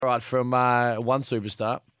Right, from one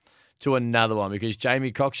superstar to another one, because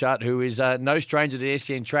Jamie Cockshutt, who is no stranger to the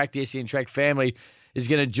SEN Track family, is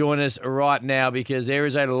going to join us right now because there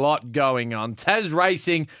is a lot going on. Tas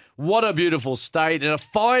Racing, what a beautiful state, and it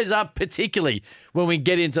fires up particularly when we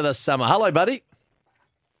get into the summer. Hello, buddy.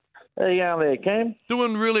 How you going there, Cam?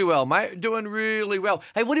 Doing really well, mate. Doing really well.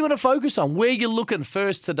 Hey, what do you want to focus on? Where are you looking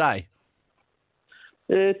first today?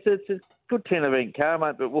 It's a good 10 event car,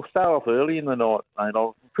 mate, but we'll start off early in the night, mate.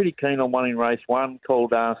 I'm pretty keen on one in race one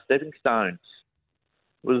called Stepping Stones.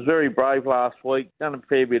 Was very brave last week, done a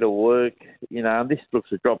fair bit of work, and this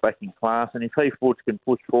looks a drop back in class. And if Heath Woods can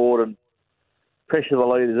push forward and pressure the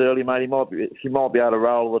leaders early, mate, she might be able to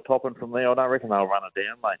roll the top, and from there, I don't reckon they'll run it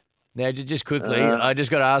down, mate. Now, just quickly, I just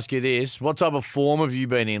got to ask you this. What type of form have you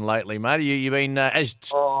been in lately, mate? You've been,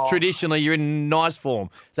 traditionally, you're in nice form.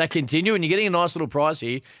 Does that continue? And you're getting a nice little price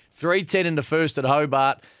here. 310 in the first at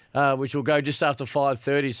Hobart, which will go just after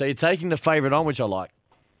 5:30. So you're taking the favourite on, which I like.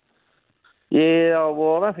 Yeah,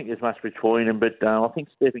 well, I don't think there's much between them, but I think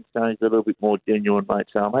Stepping Stone's a little bit more genuine, mate,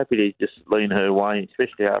 so I'm happy to just lean her way,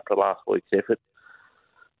 especially after last week's effort.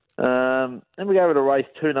 Then we go over to race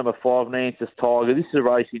 2, number 5, Nance's Tiger. This is a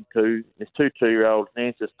race in 2. There's two 2-year-olds,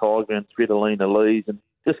 Nance's Tiger and Svitolina Lees, and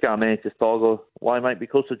just go Nance's Tiger way, mate,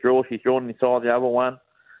 because the draw, she's drawn inside the other one,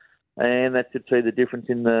 and that should see the difference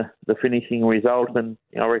in the finishing result, and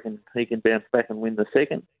I reckon he can bounce back and win the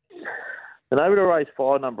second. And over to race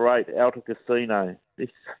 5, number 8, Alta Casino. This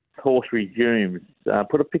horse resumes.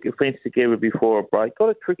 Put a picket fence together before a break. Got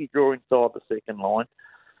a tricky draw inside the second line.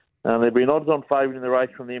 There'll be an odds-on favourite in the race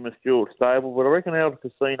from the Emma Stewart stable, but I reckon Alta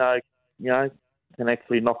Casino, can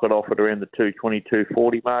actually knock it off at around the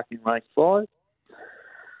 2:22.40 mark in race 5.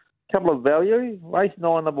 Couple of value. Race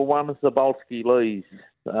 9, number 1 is the Bolsky Lees.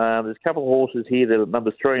 There's a couple of horses here that are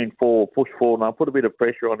numbers 3 and 4 push forward, and I'll put a bit of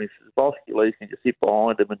pressure on if Bolsky Lees can just sit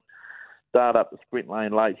behind him and start up the sprint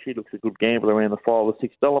lane late. She looks a good gamble around the $5 or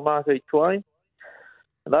 $6 mark each way.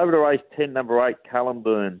 And over to race 10, number 8,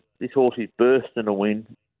 Cullenburn. This horse is bursting to win.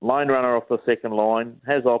 Lane runner off the second line,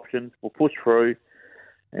 has options, will push through,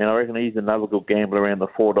 and I reckon he's another good gamble around the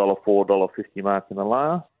 $4, $4.50 mark in the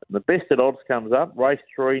last. And the best at odds comes up, race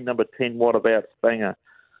 3, number 10, What About Spanger.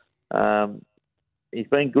 He's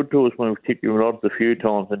been good to us when we've tipped him at odds a few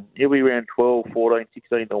times, and he'll be around 12, 14,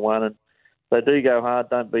 16 to 1, and they do go hard.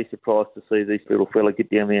 Don't be surprised to see this little fella get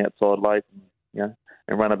down the outside late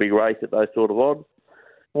and run a big race at those sort of odds.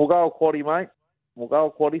 We'll go a quaddie, mate. We'll go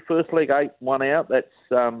a quaddie. First leg 8, 1 out. That's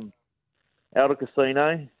Alta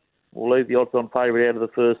Casino. We'll leave the odds-on favourite out of the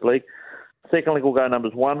first leg. Second leg will go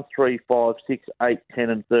numbers 1, 3, 5, 6, 8, 10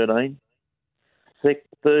 and 13.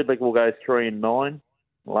 Third leg will go 3 and 9.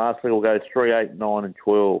 Last leg will go 3, 8, 9 and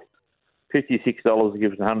 12. $56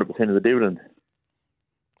 gives us 100% of the dividend.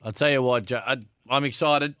 I'll tell you what, Joe, I'm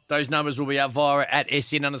excited. Those numbers will be up via at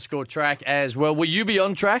SN_track as well. Will you be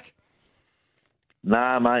on track?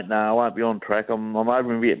 Nah, mate, no, I won't be on track. I'm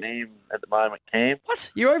over in Vietnam at the moment, Cam.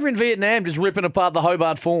 What? You're over in Vietnam just ripping apart the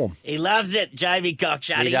Hobart form? He loves it, Jamie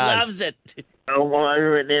Cockshutt. He loves it. I'm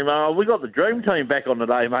over in Vietnam. We got the dream team back on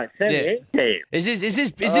today, mate. Yeah. Is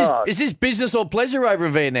this business or pleasure over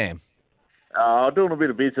in Vietnam? I'm doing a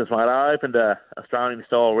bit of business, mate. I opened a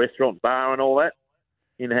Australian-style restaurant, bar and all that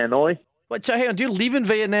in Hanoi. What, so hang on, do you live in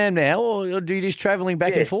Vietnam now, or do you just travelling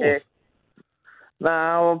back and forth? Yeah.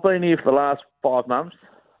 No, I've been here for the last 5 months.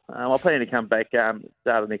 I plan to come back start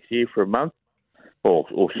of next year for a month, or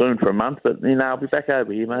soon for a month. But I'll be back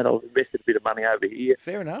over here, mate. I've invested a bit of money over here.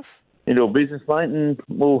 Fair enough. Into a business, mate, and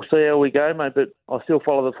we'll see how we go, mate. But I still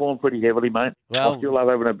follow the form pretty heavily, mate. Well, I still love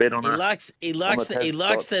having a bet on it. He likes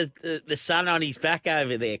the sun on his back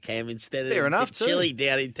over there, Cam, instead of the chilly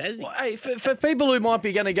down in Tassie. Well, hey, for people who might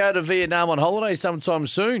be going to go to Vietnam on holiday sometime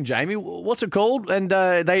soon, Jamie, what's it called? And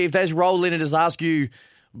if they roll in and just ask you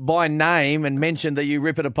by name and mention that you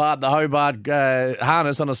rip it apart the Hobart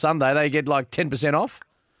harness on a Sunday, they get like 10% off?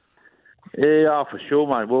 Yeah, for sure,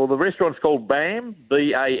 mate. Well, the restaurant's called BAM,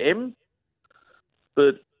 B-A-M,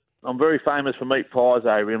 but I'm very famous for meat pies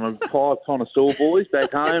over here. I'm a pie connoisseur, boys,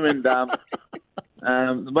 back home, and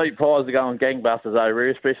the meat pies are going gangbusters over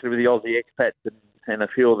here, especially with the Aussie expats and a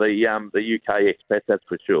few of the UK expats, that's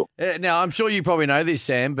for sure. Now, I'm sure you probably know this,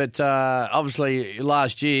 Sam, but obviously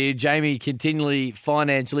last year, Jamie continually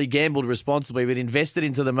financially gambled responsibly, but invested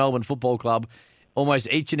into the Melbourne Football Club almost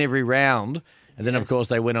each and every round. And then, of course,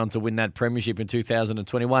 they went on to win that premiership in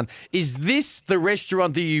 2021. Is this the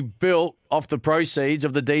restaurant that you built off the proceeds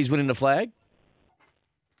of the D's winning the flag?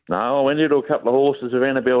 No, I went into a couple of horses of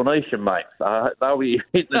Annabelle Nation, mate. They'll be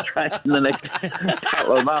hitting the track in the next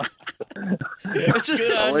couple of months.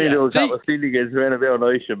 I went into a couple of syndicates of Annabelle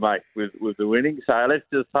Nation, mate, with the winning. So let's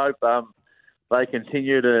just hope they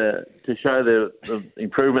continue to show the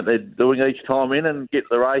improvement they're doing each time in and get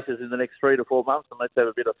the races in the next 3 to 4 months, and let's have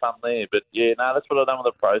a bit of fun there. But, yeah, no, that's what I've done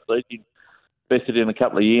with the proceeds. Invested in a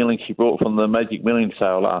couple of yearlings she brought from the Magic Million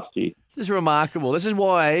sale last year. This is remarkable. This is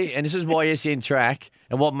why SEN Track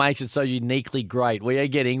and what makes it so uniquely great. We are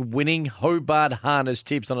getting winning Hobart harness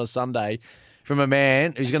tips on a Sunday from a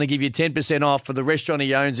man who's going to give you 10% off for the restaurant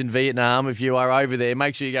he owns in Vietnam. If you are over there,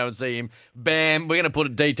 make sure you go and see him. Bam. We're going to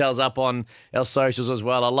put details up on our socials as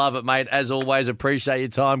well. I love it, mate. As always, appreciate your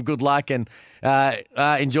time. Good luck and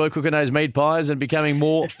enjoy cooking those meat pies and becoming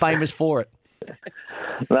more famous for it.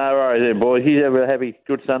 No worries there, boys. You have a happy,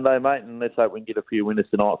 good Sunday, mate, and let's hope we can get a few winners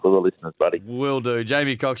tonight for the listeners, buddy. Will do.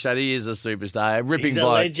 Jamie Cockshutt, he is a superstar. A ripping He's a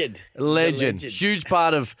bloke. legend. Legend. Huge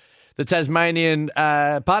part of the Tasmanian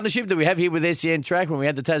partnership that we have here with SEN Track. When we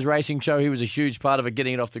had the Tas Racing Show, he was a huge part of it,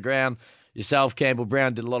 getting it off the ground. Yourself, Campbell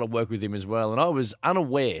Brown, did a lot of work with him as well. And I was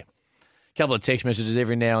unaware, a couple of text messages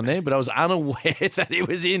every now and then, but I was unaware that he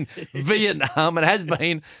was in Vietnam and has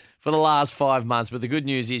been for the last 5 months. But the good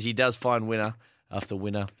news is he does find winner after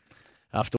winner after